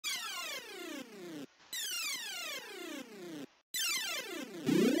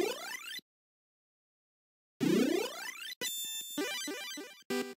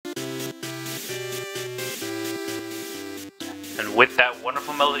with that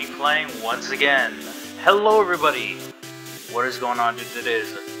wonderful melody playing once again. Hello everybody! What is going on, dude? It is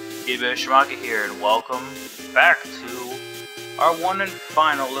Gabe Shimaka here, and welcome back to our one and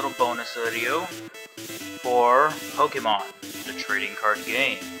final little bonus video for Pokemon, the trading card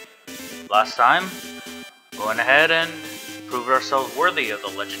game. Last time, we went ahead and proved ourselves worthy of the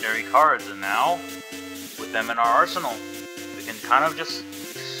legendary cards, and now, with them in our arsenal, we can kind of just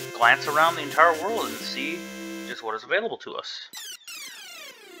glance around the entire world and see just what is available to us.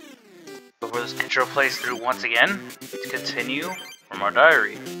 Before this intro plays through once again, let's continue from our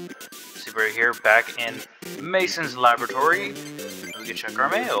diary. See, we're here back in Mason's laboratory. We can check our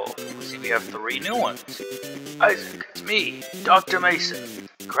mail. See, we have 3 new ones. Isaac, it's me, Dr. Mason.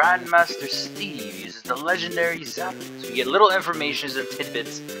 Grandmaster Steve uses the legendary Zapdos. We get little information and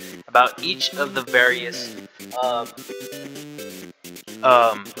tidbits about each of the various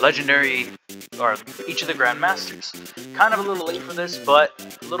legendary, or each of the Grandmasters. Kind of a little late for this, but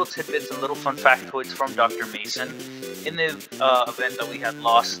little tidbits and little fun factoids from Dr. Mason in the event that we had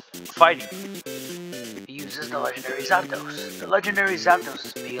lost fighting. He uses the legendary Zapdos. The legendary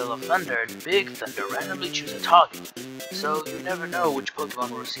Zapdos' Peal of Thunder and Big Thunder randomly choose a target, so you never know which Pokemon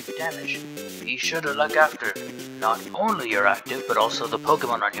will receive damage. Be sure to look after not only your active, but also the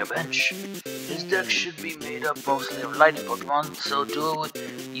Pokemon on your bench. This deck should be made up mostly of lightning Pokemon, so do it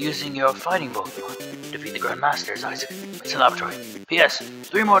with using your fighting Pokemon. Defeat the Grandmasters, Isaac. It's a laboratory. P.S.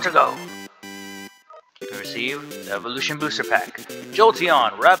 3 more to go. You can receive the Evolution Booster Pack.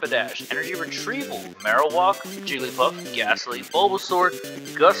 Jolteon, Rapidash, Energy Retrieval, Marowak, Jigglypuff, Ghastly, Bulbasaur,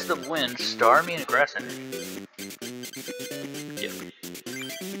 Gust of Wind, Starmie, and Grass Energy. Yep.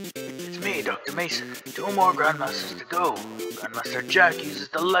 It's me, Dr. Mason. 2 more Grandmasters to go. Grandmaster Jack uses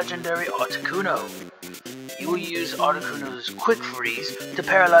the legendary Articuno. You will use Articuno's Quick Freeze to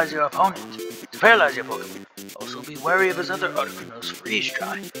paralyze your opponent. To paralyze your Pokemon. Also be wary of his other Articuno's Freeze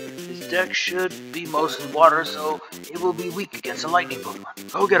Dry. His deck should be mostly water, so it will be weak against a lightning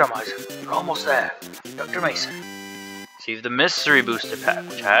Pokemon. Go get him, Isaac. We're almost there. Dr. Mason. Receive the Mystery Booster Pack,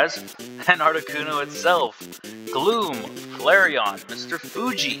 which has an Articuno itself, Gloom, Flareon, Mr.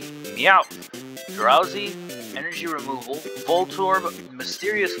 Fuji, Meowth, Drowsy, Energy Removal, Voltorb,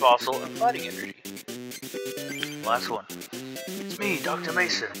 Mysterious Fossil, and Fighting Energy. Last one. It's me, Dr.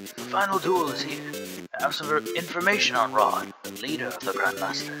 Mason. The final duel is here. I have some information on Rod, the leader of the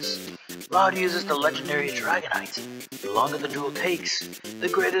Grandmasters. Rod uses the legendary Dragonite. The longer the duel takes, the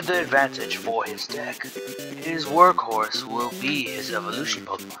greater the advantage for his deck. His workhorse will be his evolution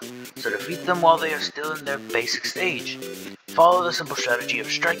Pokemon, so defeat them while they are still in their basic stage. Follow the simple strategy of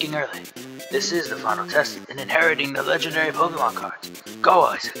striking early. This is the final test in inheriting the legendary Pokemon cards. Go,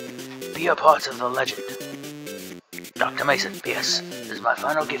 Isaac. Be a part of the legend. Dr. Mason, P.S. This is my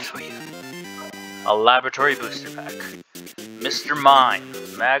final gift for you. A Laboratory Booster Pack. Mr. Mime,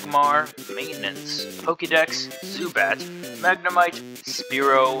 Magmar, Maintenance, Pokédex, Zubat, Magnemite,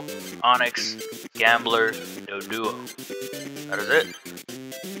 Spearow, Onix, Gambler, Doduo. That is it.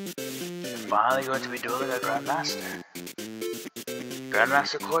 You're finally going to be dueling a Grandmaster.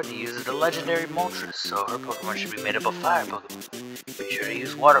 Grandmaster Courtney uses the legendary Moltres, so her Pokemon should be made up of fire Pokemon. Be sure to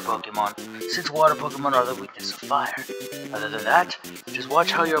use water Pokemon, since water Pokemon are the weakness of fire. Other than that, just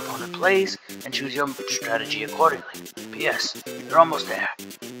watch how your opponent plays and choose your strategy accordingly. P.S. You're almost there.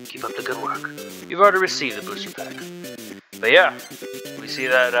 Keep up the good work. You've already received the booster pack. But yeah, we see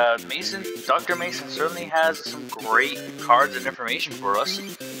that Dr. Mason certainly has some great cards and information for us.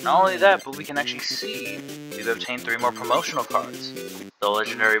 Not only that, but we can actually see we've obtained 3 more promotional cards. The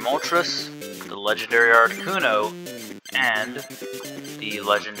legendary Moltres, the legendary Articuno, and the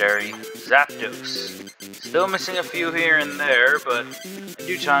legendary Zapdos. Still missing a few here and there, but in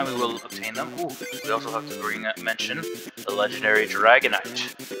due time we will obtain them. Ooh, we also have to mention the legendary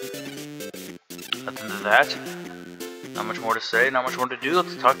Dragonite. Other than that, not much more to say, not much more to do.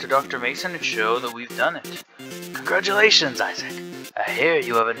 Let's talk to Dr. Mason and show that we've done it. Congratulations, Isaac! I hear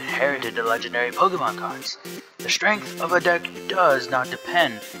you have inherited the legendary Pokemon cards. The strength of a deck does not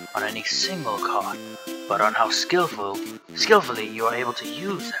depend on any single card, but on how skillfully you are able to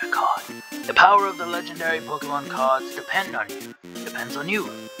use that card. The power of the legendary Pokemon cards depends on you.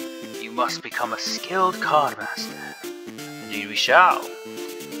 You must become a skilled card master. Indeed we shall.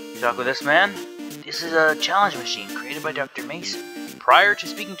 Talk with this man? This is a challenge machine created by Dr. Mason. Prior to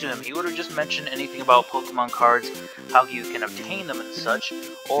speaking to him, he would have just mentioned anything about Pokemon cards, how you can obtain them and such,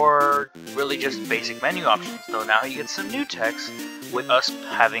 or really just basic menu options, though now he gets some new text with us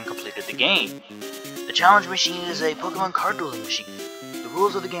having completed the game. The challenge machine is a Pokemon card dueling machine. The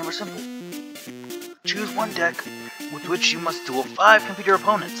rules of the game are simple. Choose one deck with which you must duel 5 computer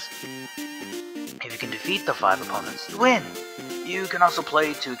opponents. If you can defeat the 5 opponents, you win. You can also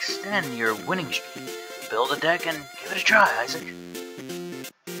play to extend your winning streak. Build a deck and give it a try, Isaac.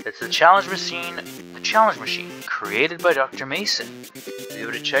 It's the challenge machine, created by Dr. Mason. We give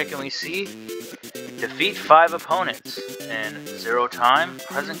it a check and we see defeat 5 opponents in 0 time,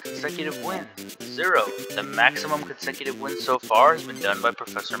 present consecutive win 0. The maximum consecutive win so far has been done by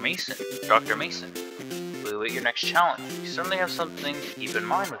Professor Mason, Dr. Mason. We await your next challenge. You certainly have something to keep in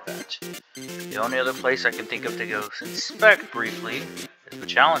mind with that. The only other place I can think of to go inspect briefly is the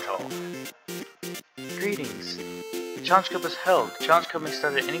challenge hall. Greetings. The challenge cup is held. The challenge cup may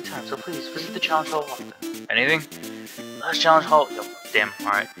start at any time, so please visit the challenge hall often. Anything? Last challenge hall. Yep. Damn.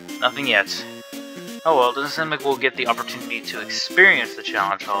 Alright. Nothing yet. Oh well, doesn't seem like we'll get the opportunity to experience the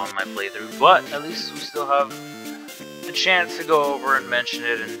challenge hall in my playthrough, but at least we still have the chance to go over and mention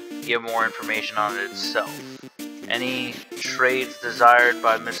it and get more information on it itself. Any trades desired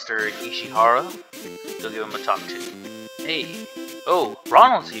by Mr. Ishihara, they'll give him a talk to. Hey. Oh,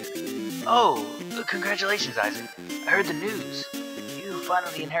 Ronald's here. Oh, congratulations, Isaac. I heard the news. You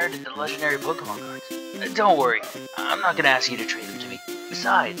finally inherited the legendary Pokemon cards. Don't worry, I'm not gonna ask you to trade them to me.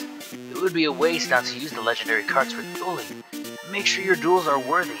 Besides, it would be a waste not to use the legendary cards for dueling. Make sure your duels are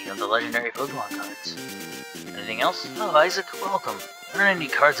worthy of the legendary Pokemon cards. Anything else? Oh, Isaac, welcome. There aren't any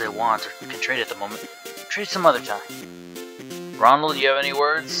cards I want or can trade at the moment. Trade some other time. Ronald, you have any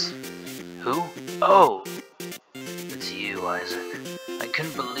words? Who? Oh! It's you, Isaac. I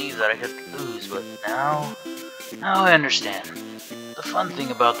couldn't believe that I could lose, but now I understand. The fun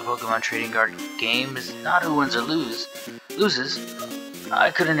thing about the Pokemon trading card game is not who wins or loses. I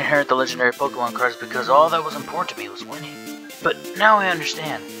couldn't inherit the legendary Pokemon cards because all that was important to me was winning. But now I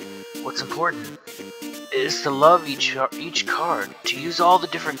understand. What's important is to love each card, to use all the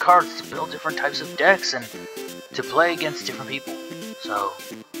different cards to build different types of decks and to play against different people. So,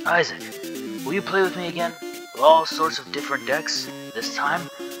 Isaac, will you play with me again? With all sorts of different decks? This time,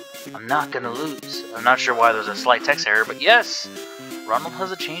 I'm not gonna lose. I'm not sure why there's a slight text error, but yes, Ronald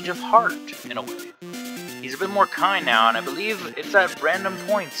has a change of heart, in a way. He's a bit more kind now, and I believe it's at random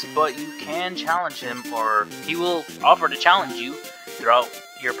points, but you can challenge him, or he will offer to challenge you throughout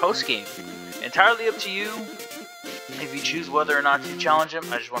your post-game. Entirely up to you if you choose whether or not to challenge him.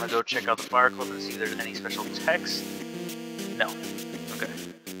 I just want to go check out the fire clip and see if there's any special text. No. Okay.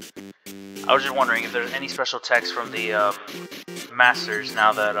 I was just wondering if there's any special text from the Masters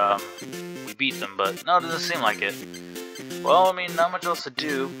now that we beat them, but no, it doesn't seem like it. Well, I mean, not much else to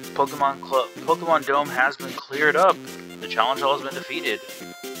do. Pokemon Dome has been cleared up. The challenge hall has been defeated.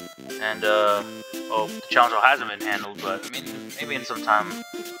 And, well, the challenge hall hasn't been handled, but, I mean, maybe in some time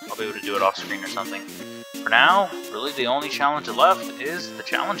I'll be able to do it off screen or something. For now, really the only challenge left is the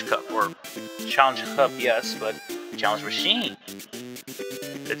Challenge Cup, or Challenge Cup, yes, but Challenge Machine.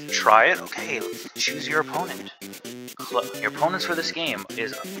 Let's try it? Okay, let's choose your opponent. Your opponents for this game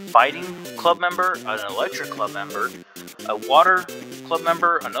is a Fighting Club member, an Electric Club member, a Water Club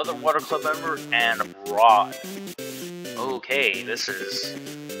member, another Water Club member, and Rod. Okay, this is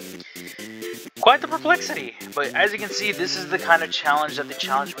quite the perplexity, but as you can see, this is the kind of challenge that the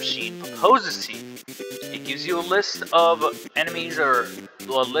Challenge Machine proposes to you. It gives you a list of enemies or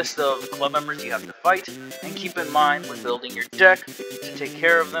a list of club members you have to fight, and keep in mind when building your deck to take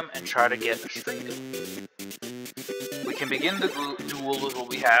care of them and try to get a streak going. We can begin the duel with what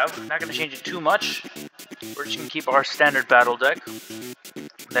we have. Not going to change it too much. We're just going to keep our standard battle deck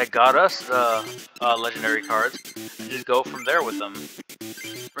that got us the legendary cards, and just go from there with them.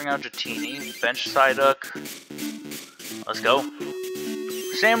 Bring out Dratini, bench Psyduck. Let's go.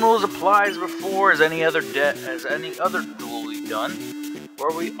 Same rules apply as before as any other duel we've done,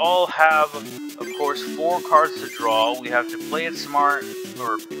 where we all have, of course, 4 cards to draw. We have to play it smart,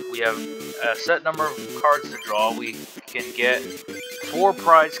 or we have a set number of cards to draw. We can get 4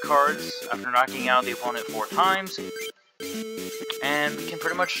 prize cards after knocking out the opponent 4 times, and we can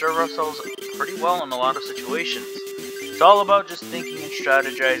pretty much serve ourselves pretty well in a lot of situations. It's all about just thinking and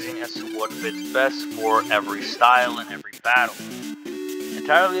strategizing as to what fits best for every style and every battle.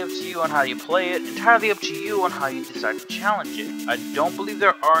 Entirely up to you on how you play it, entirely up to you on how you decide to challenge it. I don't believe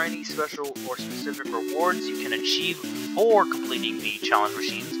there are any special or specific rewards you can achieve for completing the challenge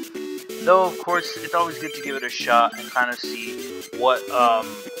machines, though of course it's always good to give it a shot and kind of see what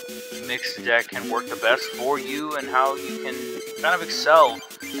mixed deck can work the best for you and how you can kind of excel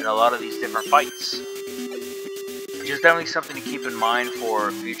in a lot of these different fights. Just definitely something to keep in mind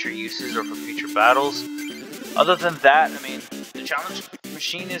for future uses or for future battles. Other than that, I mean, the challenge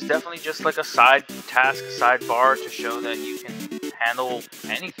machine is definitely just like a side task, sidebar to show that you can handle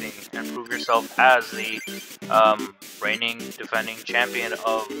anything and prove yourself as the reigning, defending champion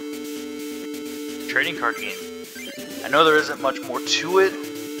of the trading card game. I know there isn't much more to it.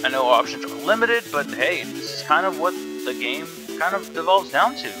 I know options are limited, but hey, this is kind of what the game kind of devolves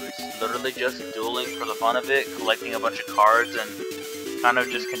down to. It's literally just dueling for the fun of it, collecting a bunch of cards, and kind of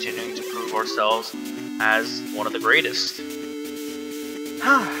just continuing to prove ourselves as one of the greatest.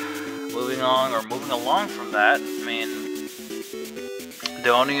 Moving along from that, I mean,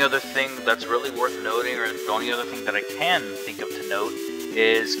 the only other thing that's really worth noting, or the only other thing that I can think of to note,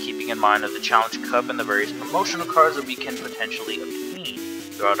 is keeping in mind of the Challenge Cup and the various promotional cards that we can potentially obtain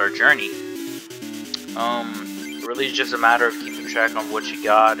throughout our journey. Really it's just a matter of keeping track on what you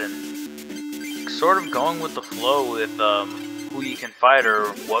got and sort of going with the flow with who you can fight or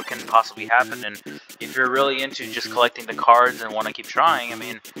what can possibly happen. And if you're really into just collecting the cards and want to keep trying, I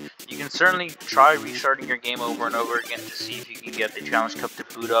mean, you can certainly try restarting your game over and over again to see if you can get the Challenge Cup to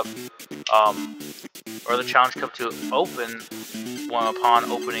boot up, or the Challenge Cup to open upon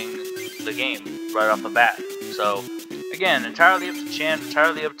opening the game right off the bat. So again, entirely up to chance,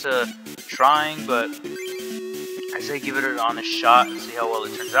 entirely up to trying, but I say give it an honest shot and see how well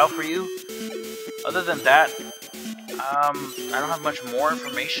it turns out for you. Other than that, I don't have much more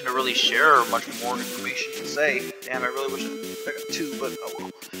information to really share, or much more information to say. Damn, I really wish I got two, but oh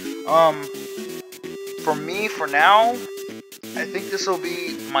well. For me, for now, I think this will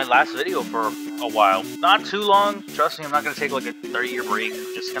be my last video for a while. Not too long, trust me, I'm not going to take like a 30-year break.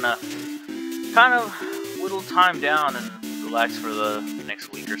 I'm just going to kind of whittle time down and relax for the next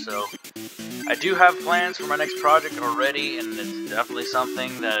week or so. I do have plans for my next project already, and it's definitely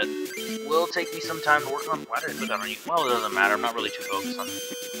something that will take me some time to work on. Why did I put that on you? Well, it doesn't matter. I'm not really too focused on the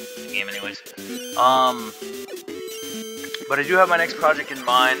game anyways. But I do have my next project in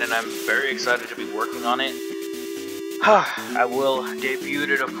mind, and I'm very excited to be working on it. I will debut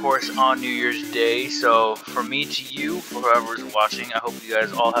it, of course, on New Year's Day. So, from me to you, for whoever's watching, I hope you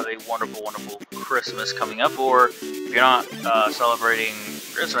guys all have a wonderful, wonderful Christmas coming up. Or, if you're not celebrating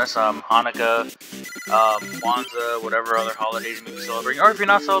Christmas, Hanukkah, Kwanzaa, whatever other holidays you may be celebrating. Or if you're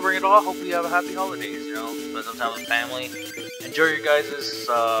not celebrating at all, I hope you have a happy holidays, you know, spend some time with family. Enjoy your guys'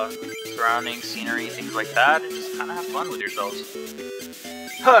 surroundings, scenery, things like that, and just kind of have fun with yourselves.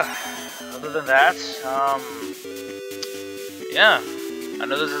 Other than that, yeah, I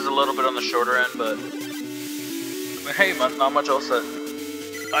know this is a little bit on the shorter end, but I mean, hey, not much else that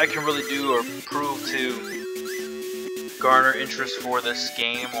I can really do or prove to garner interest for this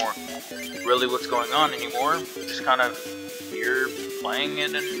game or really what's going on anymore. Just kind of here playing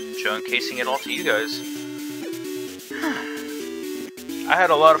it and showcasing it all to you guys. I had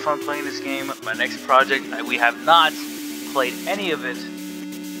a lot of fun playing this game. My next project, we have not played any of it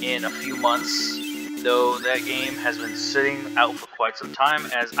in a few months, though that game has been sitting out for quite some time,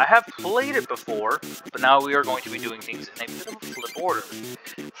 as I have played it before, but now we are going to be doing things in a bit of a flip order.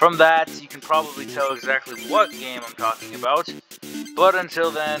 From that, you can probably tell exactly what game I'm talking about, but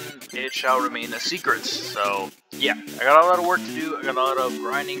until then, it shall remain a secret. So, yeah, I got a lot of work to do, I got a lot of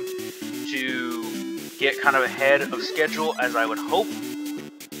grinding to get kind of ahead of schedule, as I would hope,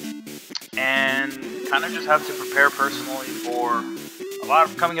 and kind of just have to prepare personally for a lot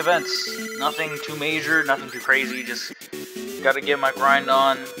of coming events. Nothing too major, nothing too crazy, just gotta get my grind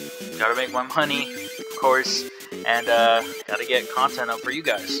on, gotta make my money, of course, and gotta get content up for you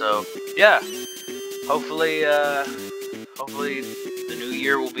guys. So yeah, hopefully the new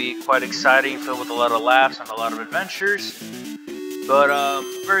year will be quite exciting, filled with a lot of laughs and a lot of adventures. But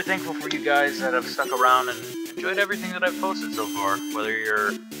very thankful for you guys that have stuck around and enjoyed everything that I've posted so far, whether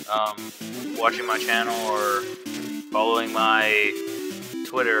you're watching my channel or following my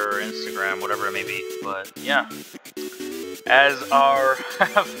Twitter or Instagram, whatever it may be. But yeah, as our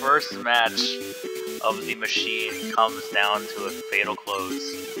first match of the machine comes down to a fatal close,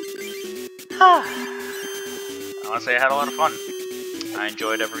 I want to say I had a lot of fun. I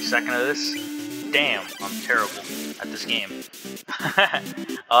enjoyed every second of this. Damn, I'm terrible at this game.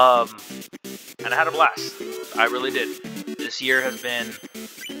 And I had a blast. I really did. This year has been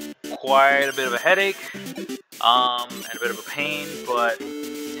quite a bit of a headache, and a bit of a pain, but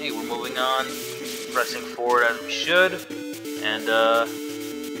hey, we're moving on, pressing forward as we should, and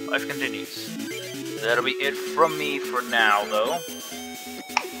life continues. That'll be it from me for now, though.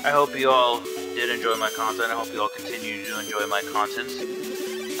 I hope you all did enjoy my content. I hope you all continue to enjoy my content.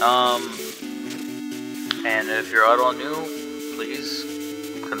 And if you're all new, please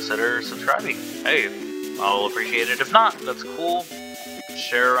consider subscribing. Hey, I'll appreciate it. If not, that's cool.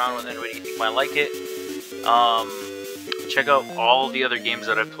 Share around with anybody you think might like it. Check out all the other games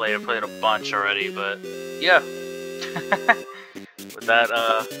that I've played. I've played a bunch already, but yeah. With that,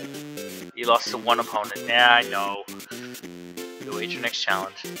 you lost to one opponent. Yeah, I know. Await your next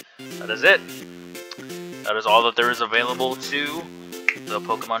challenge. That is it. that is all that there is available to the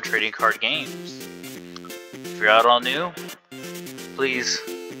Pokemon trading card games. If you're out all new, please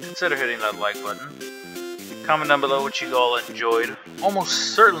consider hitting that like button. Comment down below what you all enjoyed.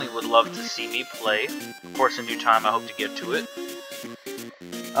 Almost certainly would love to see me play. Of course, in due time, I hope to get to it.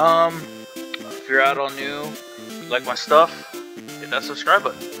 If you're out all new, you like my stuff, hit that subscribe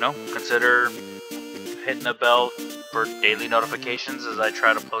button. You know, consider hitting the bell for daily notifications as I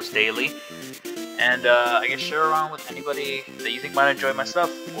try to post daily. And I guess share around with anybody that you think might enjoy my stuff,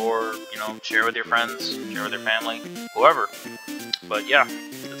 or you know, share with your friends, share with your family, whoever. But yeah,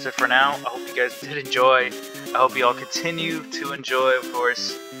 that's it for now. I hope you guys did enjoy. I hope you all continue to enjoy, of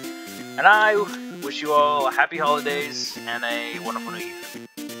course. And I wish you all a happy holidays and a wonderful new year.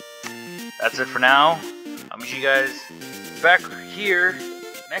 That's it for now. I'll meet you guys back here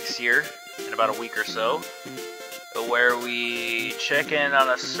next year in about a week or so, where we check in on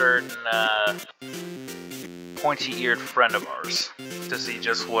a certain pointy-eared friend of ours to see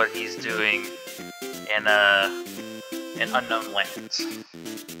just what he's doing in unknown lands.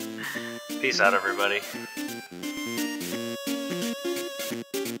 Peace out, everybody.